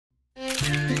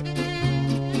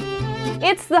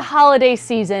It's the holiday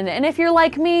season, and if you're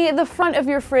like me, the front of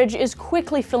your fridge is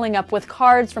quickly filling up with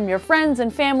cards from your friends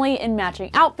and family in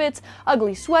matching outfits,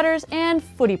 ugly sweaters, and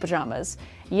footie pajamas.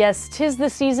 Yes, 'tis the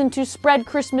season to spread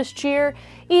Christmas cheer,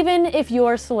 even if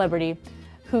you're a celebrity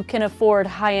who can afford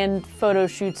high-end photo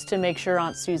shoots to make sure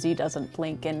Aunt Susie doesn't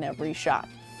blink in every shot.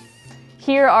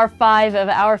 Here are 5 of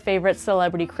our favorite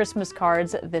celebrity Christmas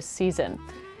cards this season.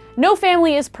 No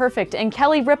family is perfect, and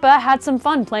Kelly Ripa had some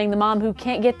fun playing the mom who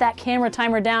can't get that camera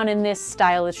timer down in this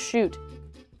stylish shoot.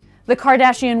 The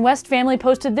Kardashian West family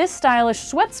posted this stylish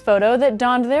sweats photo that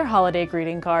donned their holiday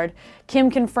greeting card. Kim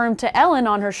confirmed to Ellen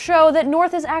on her show that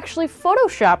North is actually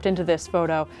photoshopped into this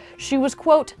photo. She was,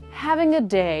 quote, having a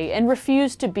day and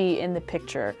refused to be in the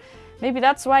picture. Maybe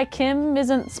that's why Kim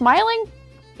isn't smiling?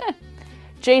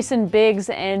 Jason Biggs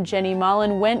and Jenny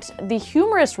Mullen went the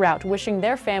humorous route, wishing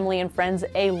their family and friends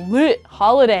a lit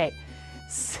holiday.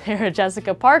 Sarah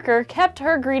Jessica Parker kept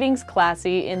her greetings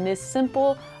classy in this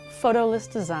simple, photoless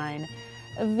design.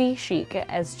 V-chic,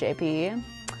 SJP.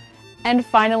 And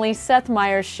finally, Seth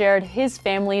Meyers shared his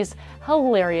family's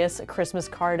hilarious Christmas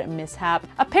card mishap.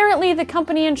 Apparently, the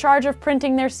company in charge of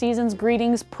printing their season's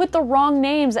greetings put the wrong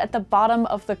names at the bottom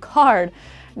of the card.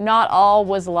 Not all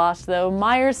was lost, though.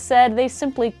 Myers said they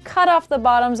simply cut off the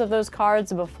bottoms of those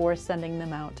cards before sending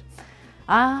them out.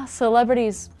 Ah,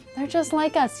 celebrities. They're just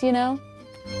like us, you know?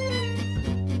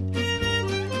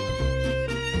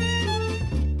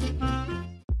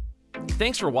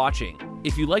 Thanks for watching.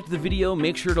 If you liked the video,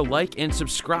 make sure to like and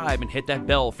subscribe and hit that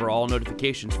bell for all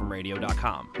notifications from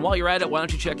radio.com. While you're at it, why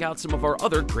don't you check out some of our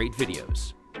other great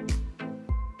videos.